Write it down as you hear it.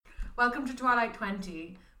Welcome to Twilight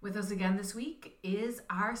 20. With us again this week is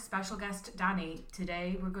our special guest, Danny.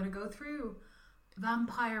 Today we're going to go through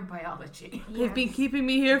vampire biology. Yes. They've been keeping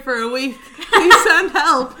me here for a week. Please send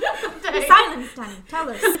help. Silence, Danny. Tell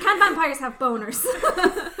us. Can vampires have boners?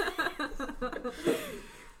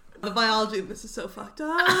 The biology of this is so fucked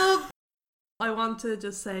up. I want to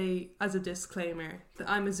just say as a disclaimer that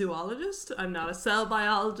I'm a zoologist. I'm not a cell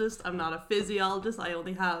biologist. I'm not a physiologist. I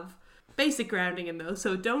only have basic grounding in those,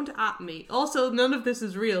 so don't at me. Also, none of this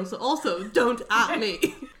is real, so also don't at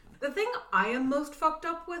me. The thing I am most fucked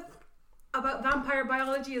up with about vampire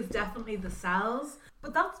biology is definitely the cells,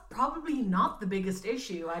 but that's probably not the biggest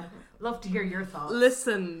issue. I'd love to hear your thoughts.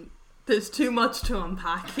 Listen, there's too much to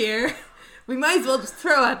unpack here. We might as well just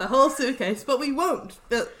throw out the whole suitcase, but we won't.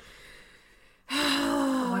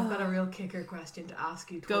 I've got a real kicker question to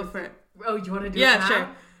ask you. Go for it. Oh, do you want to do it now? Yeah, sure.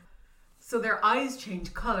 So their eyes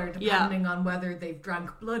change colour depending on whether they've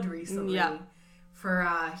drank blood recently. Yeah. For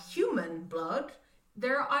human blood,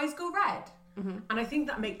 their eyes go red. Mm-hmm. And I think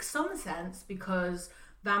that makes some sense because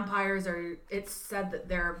vampires it's said that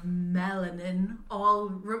their melanin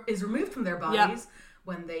is removed from their bodies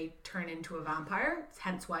when they turn into a vampire.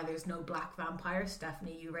 Hence why there's no black vampire.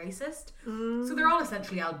 Stephanie, you racist. So they're all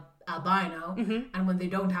essentially albino. Mm-hmm. And when they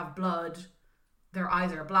don't have blood, their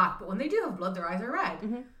eyes are black. But when they do have blood, their eyes are red.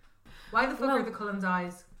 Mm-hmm. Why the fuck are the Cullens'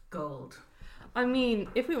 eyes gold? I mean,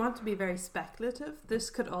 if we want to be very speculative, this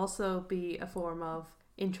could also be a form of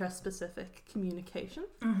interest-specific communication.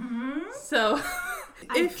 Mm-hmm. So,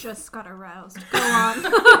 I just got aroused. Go on.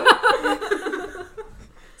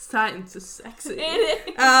 Science is sexy. It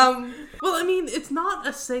is. Well, I mean, it's not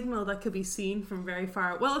a signal that could be seen from very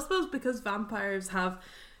far. Well, I suppose because vampires have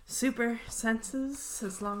super senses,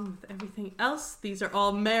 as long with everything else. These are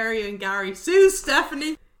all Mary and Gary Sue,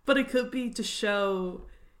 Stephanie. But it could be to show,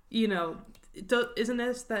 isn't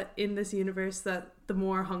it that in this universe that the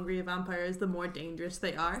more hungry a vampire is, the more dangerous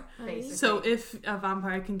they are? Basically. So if a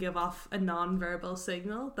vampire can give off a non-verbal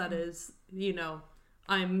signal that is,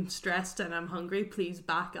 I'm stressed and I'm hungry, please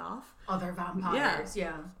back off. Other vampires,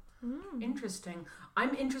 yeah. Interesting.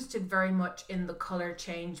 I'm interested very much in the colour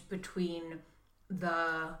change between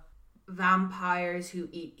the vampires who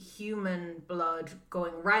eat human blood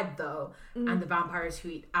going red though and the vampires who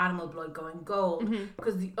eat animal blood going gold,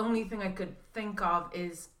 because the only thing I could think of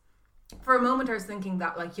is, for a moment I was thinking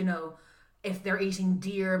that if they're eating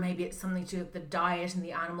deer, maybe it's something to do with the diet and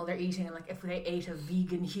the animal they're eating, and if they ate a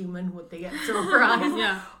vegan human, would they get silver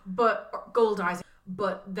eyes? Or gold eyes.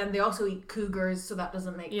 But then they also eat cougars, so that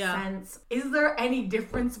doesn't make sense. Is there any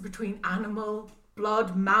difference between animal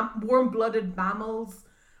blood, warm-blooded mammals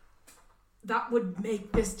that would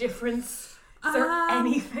make this difference? Is there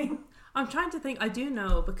anything? I'm trying to think. I do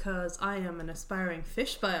know, because I am an aspiring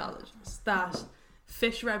fish biologist, that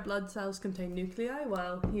fish red blood cells contain nuclei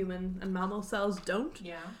while human and mammal cells don't.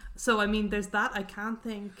 Yeah. So, I mean, there's that. I can't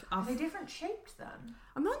think of... Are they different shaped then?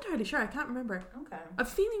 I'm not entirely sure. I can't remember. Okay. I'm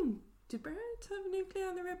feeling... Do birds have nuclei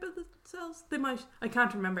on their red blood cells? They might. I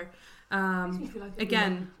can't remember.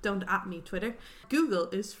 Again, don't at me, Twitter. Google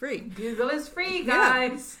is free. Google is free,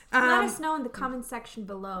 guys. Let us know in the comment section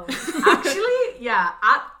below. Actually,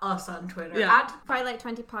 at us on Twitter. Yeah. At Twilight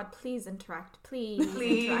 20 Pod, please interact. Please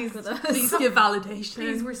interact with us. Please give validation.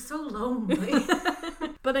 Please, we're so lonely.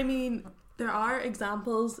 But I mean, there are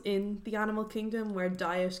examples in the animal kingdom where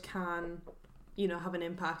diet can... have an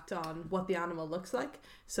impact on what the animal looks like.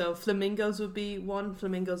 So flamingos would be one.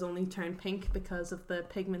 Flamingos only turn pink because of the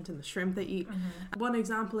pigment in the shrimp they eat. One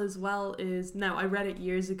example as well is, now I read it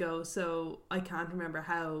years ago, so I can't remember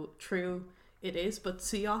how true it is, but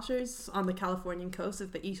sea otters on the Californian coast,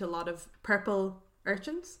 if they eat a lot of purple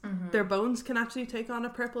urchins, their bones can actually take on a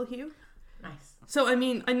purple hue. Nice. So, I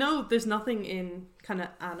mean, I know there's nothing in kind of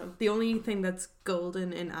animal. The only thing that's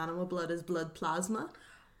golden in animal blood is blood plasma.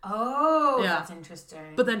 Oh, that's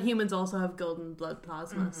interesting. But then humans also have golden blood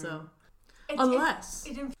plasma, so... Unless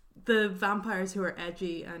the vampires who are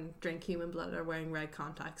edgy and drink human blood are wearing red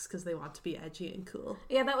contacts because they want to be edgy and cool.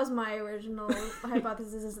 Yeah, that was my original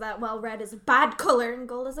hypothesis, is that, red is a bad colour and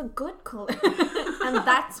gold is a good colour. And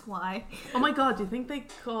that's why. Oh my god, do you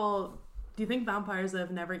think vampires that have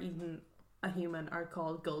never eaten a human are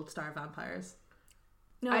called gold star vampires?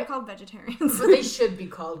 No, they're called vegetarians. But they should be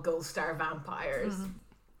called gold star vampires.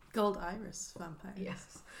 Gold iris vampires.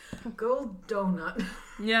 Yes. Gold donut.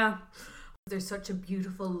 Yeah. There's such a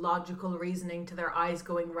beautiful logical reasoning to their eyes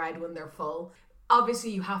going red when they're full. Obviously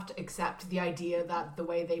you have to accept the idea that the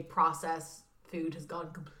way they process food has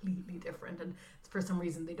gone completely different, and for some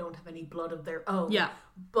reason they don't have any blood of their own. Yeah.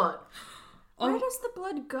 But where does the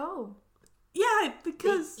blood go? Yeah,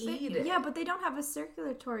 because They eat it. Yeah, but they don't have a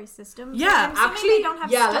circulatory system. Yeah, so I'm assuming actually, they don't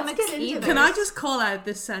have yeah, let's stomachs get into either. this. can I just call out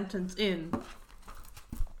this sentence in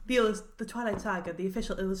the Twilight Saga, the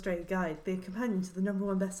official illustrated guide, the companion to the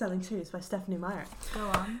 #1 best-selling series by Stephanie Meyer? Go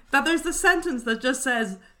on. That there's the sentence that just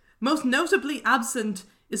says, most notably absent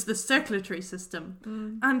is the circulatory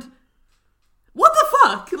system. And what the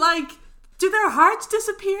fuck? Like, do their hearts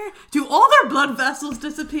disappear? Do all their blood vessels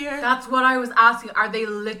disappear? That's what I was asking. Are they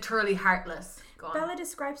literally heartless? Go on. Bella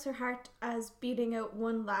describes her heart as beating out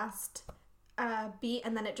one last beat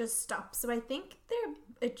and then it just stops. So I think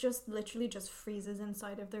it just literally just freezes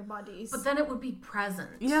inside of their bodies. But then it would be present.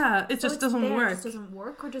 Yeah, it So just it's doesn't there, work. It just doesn't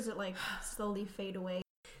work, or does it like slowly fade away?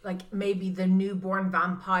 Like maybe the newborn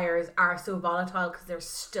vampires are so volatile because they're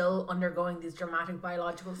still undergoing these dramatic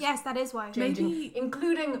biological Yes, that is why. changing, Maybe-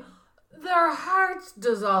 including their hearts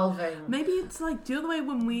dissolving. Maybe it's like, do you know the way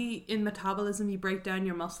when in metabolism you break down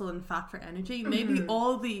your muscle and fat for energy? Maybe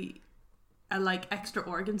all the like extra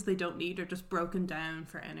organs they don't need are just broken down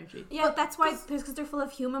for energy. Yeah, that's why, because they're full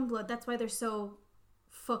of human blood. That's why they're so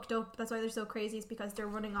fucked up. That's why they're so crazy. Is because they're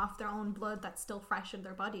running off their own blood that's still fresh in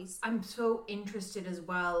their bodies. I'm so interested as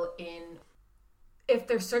well in if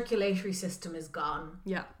their circulatory system is gone.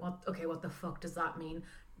 Yeah. What the fuck does that mean?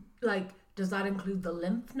 Like, does that include the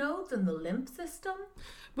lymph nodes and the lymph system?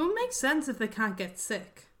 But it makes sense if they can't get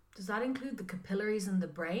sick. Does that include the capillaries in the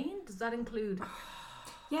brain? Does that include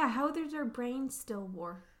Yeah, how does their brains still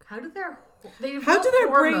work? how do their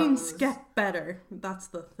Brains get better? That's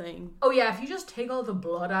the thing. Oh yeah, if you just take all the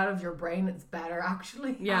blood out of your brain, it's better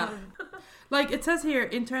actually. Yeah. Like it says here,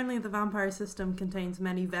 internally the vampire system contains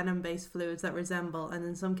many venom-based fluids that resemble and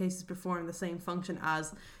in some cases perform the same function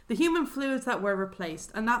as the human fluids that were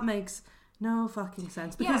replaced. And that makes no fucking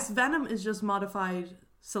sense because venom is just modified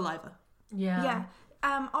saliva. Yeah.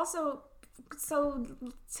 Also, so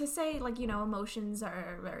to say like, you know, emotions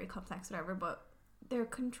are very complex, whatever, but they're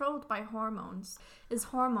controlled by hormones.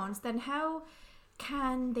 Then how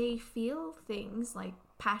can they feel things like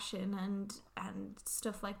passion and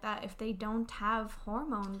stuff like that if they don't have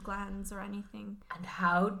hormone glands or anything? And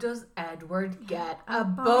how does Edward get a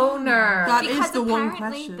boner? That Because is the one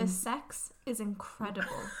apparently question. the sex is incredible.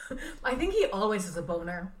 I think he always has a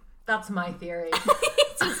boner. That's my theory.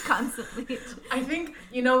 Just constantly. I think,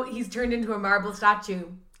 you know, he's turned into a marble statue.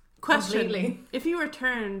 Question: Completely. if you were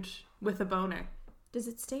turned with a boner, Does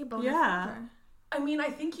it stay boner Yeah. forever? I mean, I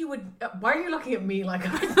think you would. Why are you looking at me like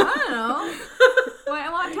I don't know.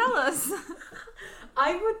 Why tell us?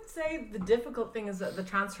 I would say the difficult thing is that the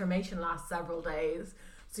transformation lasts several days.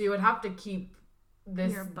 So you would have to keep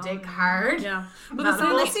this Your dick boner. hard. yeah. But That's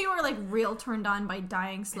listen, Unless you were like real turned on by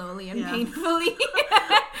dying slowly and Yeah. painfully.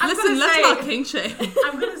 listen, let's say- not kink shame.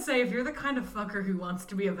 I'm going to say if you're the kind of fucker who wants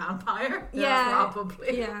to be a vampire, then Yeah.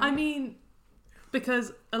 probably. Yeah. I mean,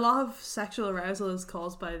 because a lot of sexual arousal is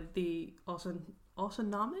caused by the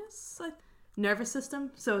autonomous nervous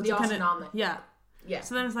system. So it's The kind autonomic. of yeah. Yeah.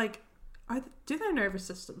 So then it's like, do their nervous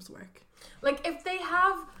systems work? Like if they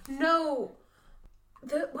have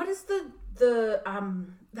what is the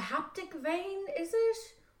haptic vein, is it?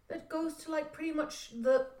 That goes to like pretty much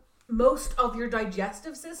the most of your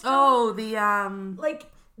digestive system. Oh, the Like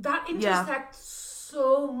that intersects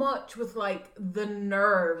so much with like the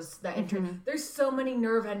nerves that there's so many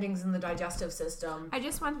nerve endings in the digestive system. I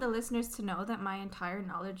just want the listeners to know that my entire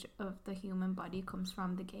knowledge of the human body comes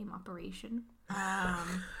from the game Operation.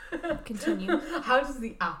 Continue. How does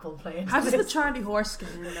the apple play into how does the this? Charlie horse get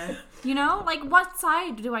in there? You know, like what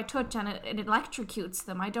side do I touch and it electrocutes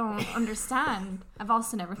them? I don't understand. I've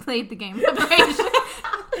also never played the game Operation.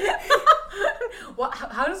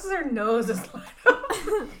 How does their nose is like?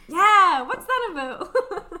 Yeah, what's that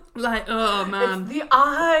about? Like, oh man, It's the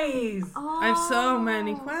eyes. I have so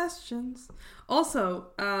many questions. Also,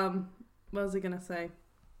 what was I gonna say?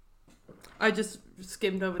 I just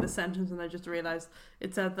skimmed over the sentence and I just realized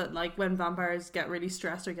it said that like when vampires get really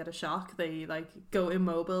stressed or get a shock, they like go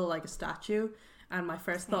immobile like a statue. And my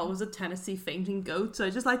first thought was a Tennessee fainting goat. So I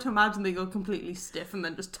just like to imagine they go completely stiff and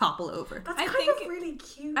then just topple over. That's I kind think- of really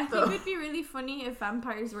cute. I though. think it'd be really funny if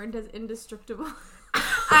vampires weren't as indestructible,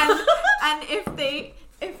 and if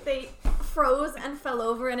they froze and fell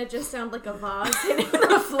over and it just sounded like a vase hitting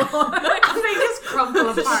the floor, they just crumble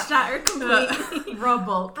apart. shatter completely.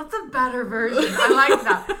 Rubble. That's a better version. I like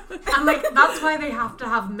that. And like that's why they have to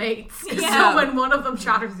have mates. Yeah. So when one of them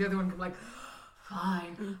shatters, the other one can be like,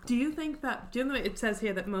 fine. Do you think that, do you know it says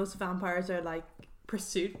here that most vampires are like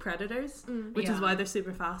pursuit predators, which is Yeah. why they're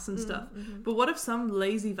super fast and stuff. But what if some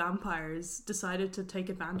lazy vampires decided to take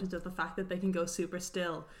advantage of the fact that they can go super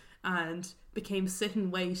still and became sit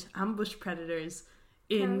and wait ambush predators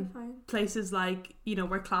in Terrifying. places like, you know,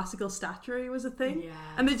 where classical statuary was a thing. Yeah.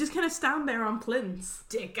 And they just kind of stand there on plinths.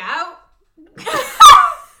 Dick out.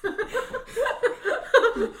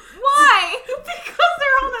 Why? Because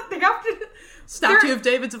they're on it. They have to. Statue of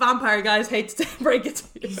David's a vampire, guys. Hate to break it to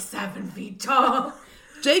you. He's 7 feet tall.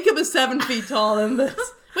 Jacob is 7 feet tall in this.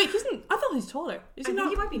 Wait, I thought he's taller. Is I he think not?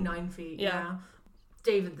 he might be 9 feet. Yeah. Yeah.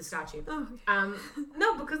 David the statue. Oh,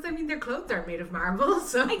 No, because I mean their clothes aren't made of marble,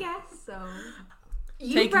 so. I guess so.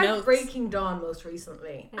 You Take read notes. Breaking Dawn most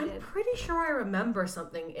recently. I I'm did. pretty sure I remember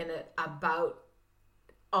something in it about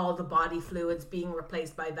all the body fluids being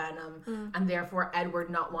replaced by venom and therefore Edward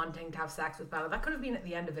not wanting to have sex with Bella. That could have been at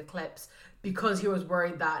the end of Eclipse because he was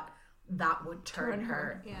worried that would turn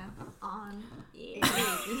her. Yeah. On. Yeah.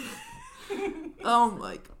 Oh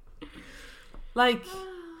my. Like,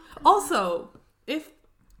 also, if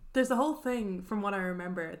there's a whole thing from what I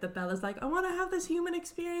remember that Bella's like, I want to have this human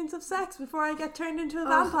experience of sex before I get turned into a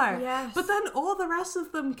vampire. yes. But then all the rest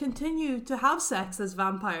of them continue to have sex as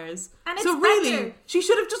vampires. And so it's really, better. she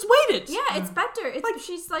should have just waited. Yeah, it's better. It's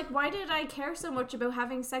she's like, why did I care so much about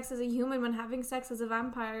having sex as a human when having sex as a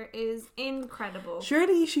vampire is incredible?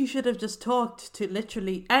 Surely she should have just talked to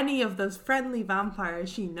literally any of those friendly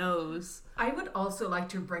vampires she knows. I would also like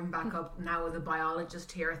to bring back up now with a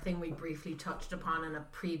biologist here a thing we briefly touched upon in a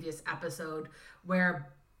previous episode where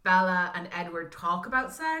Bella and Edward talk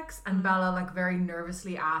about sex and Bella like very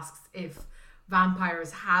nervously asks if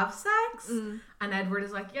vampires have sex and Edward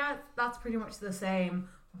is like, yeah, that's pretty much the same,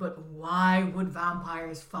 but why would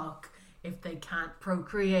vampires fuck if they can't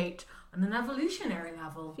procreate on an evolutionary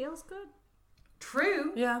level? Feels good.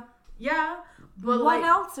 True. Yeah. Yeah. But What like,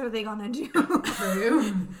 else are they gonna do?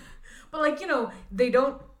 True. But like, you know, they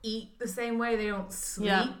don't eat the same way, they don't sleep.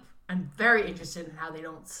 Yeah. I'm very interested in how they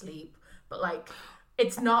don't sleep. But like,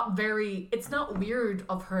 it's not weird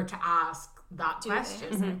of her to ask that Do they?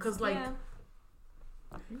 question. Because like, Yeah.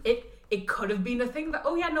 it could have been a thing that,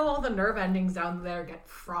 oh yeah, no, all the nerve endings down there get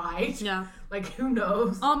fried. Yeah. Like, who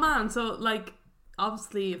knows? Oh man, so like,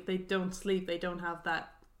 obviously if they don't sleep, they don't have that,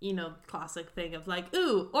 you know, classic thing of like,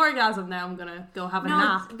 ooh, orgasm, now I'm gonna go have a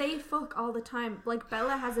nap. They fuck all the time. Like,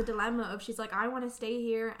 Bella has a dilemma of she's like, I want to stay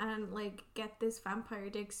here and like get this vampire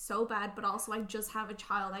dick so bad, but also I just have a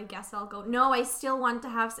child. I guess I'll go. No, I still want to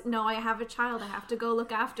have. No, I have a child. I have to go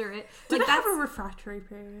look after it. Do Like, they have a refractory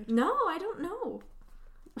period? No, I don't know.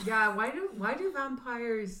 Yeah, why do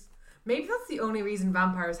vampires... Maybe that's the only reason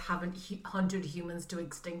vampires haven't hunted humans to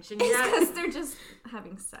extinction It's yet. because they're just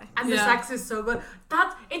having sex. And the Yeah. sex is so good.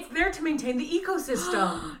 It's there to maintain the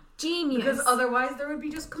ecosystem. Genius. Because otherwise there would be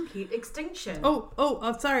just complete extinction.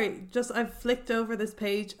 Oh, sorry. Just, I've flicked over this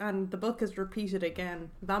page and the book is repeated again.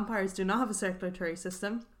 Vampires do not have a circulatory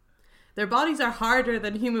system. Their bodies are harder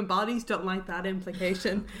than human bodies, don't like that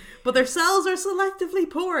implication. But their cells are selectively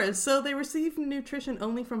porous, so they receive nutrition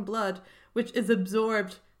only from blood, which is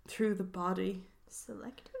absorbed through the body.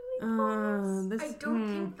 Selectively. This, I don't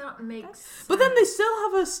think that makes sense. But then they still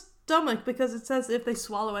have a stomach because it says if they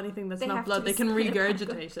swallow anything that's They not have blood, to they can spit it back up.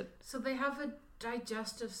 regurgitate it. So they have a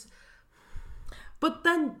digestive... But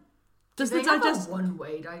then, does they the have digest? a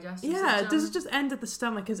one-way digestive Yeah, system? does it just end at the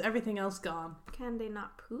stomach? Is everything else gone? Can they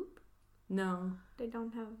not poop? No. They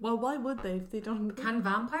don't have. Well, why would they if they don't? Can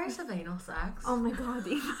vampires have anal sex? Oh my god,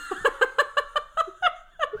 Eva.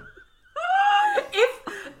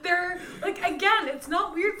 If they're... Like, again, it's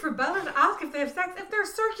not weird for Bella to ask if they have sex if their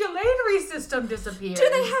circulatory system disappears. Do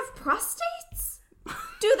they have prostates?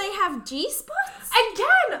 Do they have G-spots?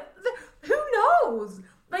 Again, who knows?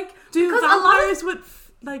 Like, Do because a lot of vampires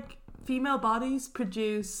with like female bodies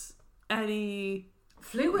produce any?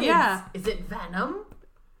 fluids. Yeah. Is it venom?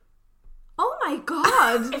 Oh my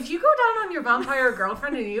god. If you go down on your vampire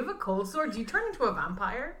girlfriend and you have a cold sore, do you turn into a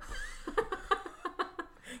vampire?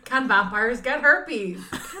 Can vampires get herpes?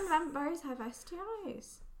 Can vampires have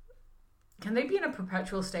STIs? Can they be in a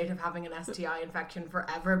perpetual state of having an STI infection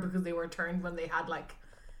forever because they were turned when they had like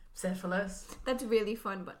syphilis? That's really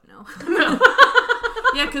fun, but no.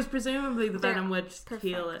 Yeah, because presumably the They're venom would perfect,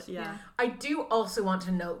 heal it. Yeah. I do also want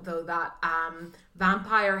to note though that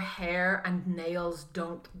vampire hair and nails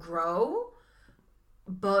don't grow,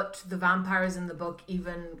 but the vampires in the book,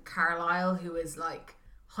 even Carlisle, who is like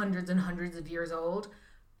hundreds and hundreds of years old,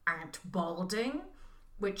 aren't balding,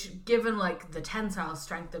 which given like the tensile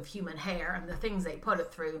strength of human hair and the things they put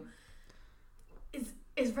it through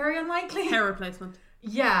is very unlikely. Hair replacement.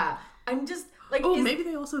 Yeah, I'm just like, Oh, maybe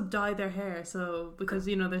they also dye their hair, so because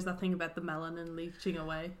you know there's that thing about the melanin leaching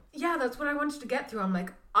away. yeah, that's what I wanted to get through. I'm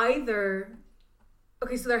like, either,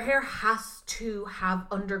 okay, so their hair has to have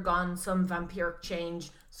undergone some vampiric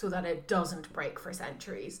change so that it doesn't break for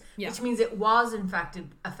centuries. Yeah. Which means it was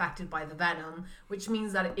affected by the venom, which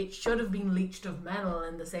means that it should have been leached of metal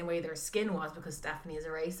in the same way their skin was, because Stephanie is a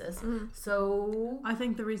racist. So I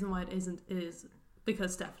think the reason why it isn't is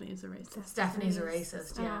because Stephanie is a racist. Stephanie's a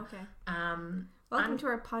racist, yeah. Oh, okay. Welcome and to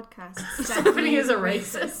our podcast. Stephanie is a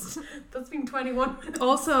racist. That's been 21 minutes.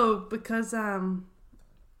 Also, because I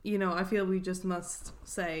feel we just must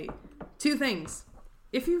say two things.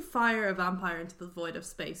 If you fire a vampire into the void of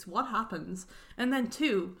space, what happens? And then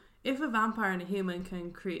two, if a vampire and a human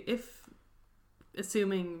can create,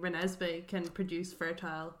 assuming Renesmee can produce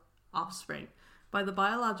fertile offspring, by the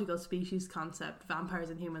biological species concept, vampires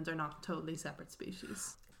and humans are not totally separate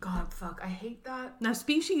species. God, fuck, I hate that. Now,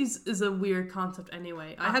 species is a weird concept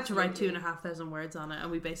anyway. I had to write Absolutely. 2,500 words on it,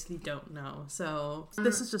 and we basically don't know. So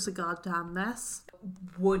this is just a goddamn mess.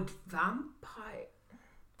 Would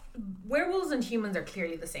werewolves and humans are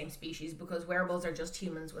clearly the same species, because werewolves are just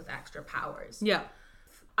humans with extra powers. Yeah.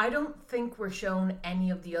 I don't think we're shown any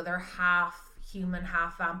of the other half human,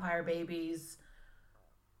 half vampire babies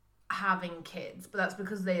having kids, but that's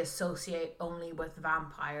because they associate only with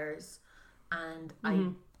vampires. And I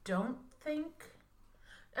don't think,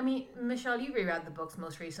 I mean, Michelle, you reread the books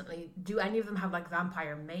most recently. Do any of them have like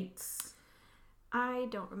vampire mates? I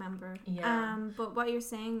don't remember. Yeah. But what you're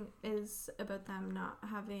saying is about them not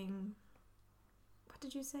having. What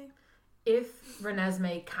did you say? If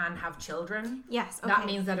Renesmee can have children, Yes. Okay. that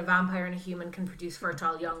means that a vampire and a human can produce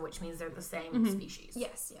fertile young, which means they're the same species.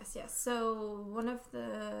 Yes. So one of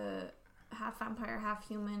the half vampire, half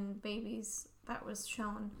human babies that was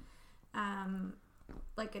shown,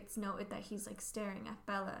 like it's noted that he's like staring at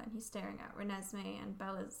Bella and he's staring at Renesmee, and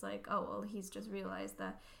Bella's like, oh well, he's just realized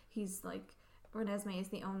that he's like, Renesmee is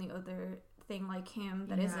the only other thing like him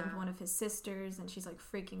that isn't one of his sisters, and she's like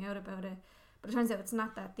freaking out about it. But it turns out it's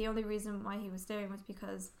not that. The only reason why he was staring was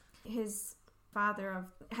because his father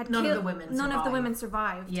had None killed, of the women none of the survived. women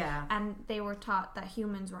survived. Yeah. And they were taught that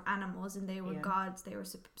humans were animals and they were Yeah. gods, they were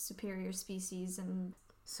superior species. And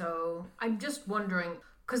So I'm just wondering,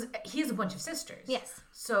 because he has a bunch of sisters. yes,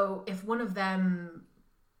 So if one of them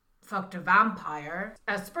fucked a vampire,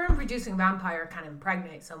 a sperm-producing vampire can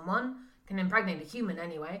impregnate someone, can impregnate a human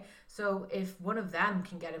anyway. So if one of them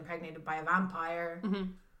can get impregnated by a vampire,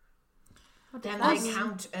 what then does they that mean?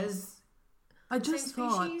 count as I just same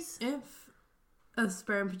thought species? if a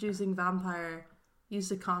sperm-producing vampire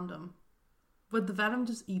used a condom, would the venom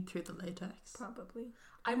just eat through the latex? Probably.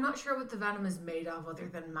 I'm not sure what the venom is made of other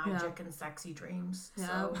than magic and sexy dreams. Yeah.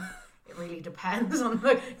 So it really depends on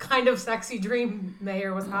the kind of sexy dream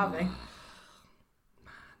Mayer was having.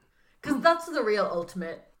 Because that's the real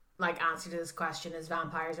ultimate answer to this question, is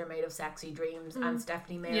vampires are made of sexy dreams, and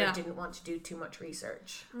Stephanie Mayer didn't want to do too much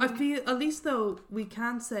research. I feel, at least though, we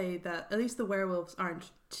can say that at least the werewolves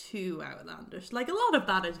aren't too outlandish. Like, a lot of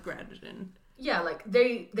that is grounded in... Yeah,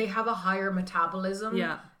 they have a higher metabolism.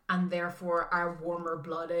 Yeah. And therefore are warmer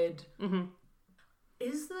blooded.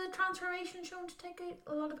 Is the transformation shown to take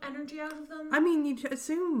a lot of energy out of them? I mean, you'd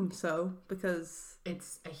assume so, because...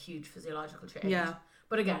 It's a huge physiological change. Yeah.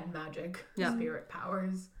 But again, magic, Yeah. spirit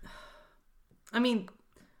powers. I mean,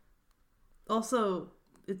 also,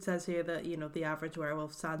 it says here that, the average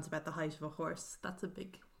werewolf stands about the height of a horse. That's a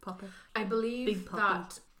big puppy. I believe Big puppy.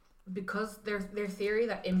 that because their theory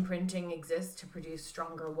that imprinting exists to produce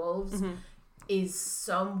stronger wolves is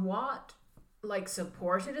somewhat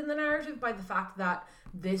supported in the narrative by the fact that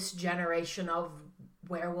this generation of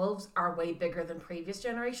werewolves are way bigger than previous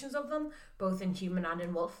generations of them, both in human and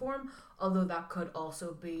in wolf form, although that could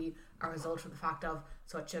also be a result of the fact of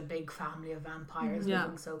such a big family of vampires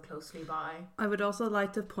living so closely by. I would also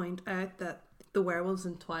like to point out that the werewolves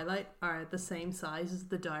in Twilight are the same size as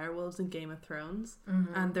the direwolves in Game of Thrones,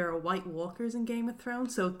 and there are White Walkers in Game of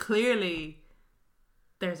Thrones, so clearly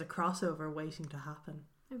there's a crossover waiting to happen.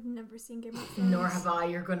 I've never seen Game of Thrones. Nor have I.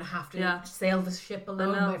 You're going to have to sail the ship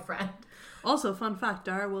alone, know. my friend. Also, fun fact,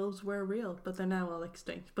 direwolves were real, but they're now all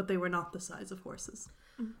extinct, but they were not the size of horses.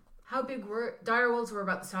 How big were direwolves? Were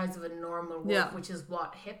about the size of a normal wolf, which is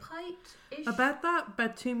what, hip height ish?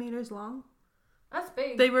 About 2 meters long. That's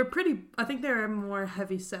big. They were I think they were more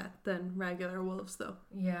heavy set than regular wolves, though.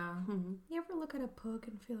 Yeah. You ever look at a pug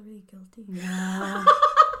and feel really guilty? Yeah.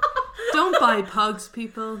 Don't buy pugs,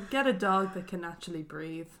 people. Get a dog that can actually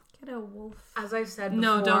breathe. Get a wolf. As I've said before.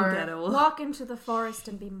 No, don't get a wolf. Walk into the forest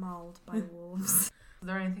and be mauled by wolves. Is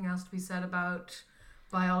there anything else to be said about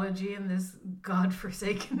biology in this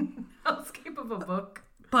godforsaken hellscape of a book?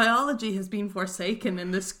 Biology has been forsaken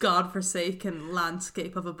in this godforsaken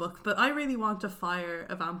landscape of a book, but I really want to fire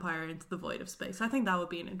a vampire into the void of space. I think that would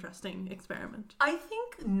be an interesting experiment. I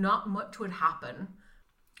think not much would happen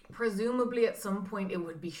presumably at some point it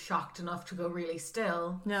would be shocked enough to go really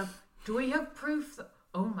still. Yeah. Do we have proof that...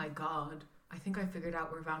 Oh my god. I think I figured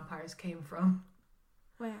out where vampires came from.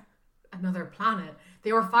 Where? Another planet.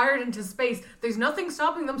 They were fired into space. There's nothing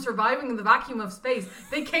stopping them surviving in the vacuum of space.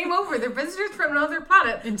 They came over. They're visitors from another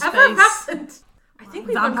planet. In Effervescent. I think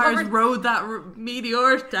we've Vampires uncovered... rode that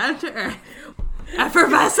meteor down to Earth.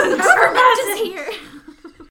 Effervescent. Effervescent is here.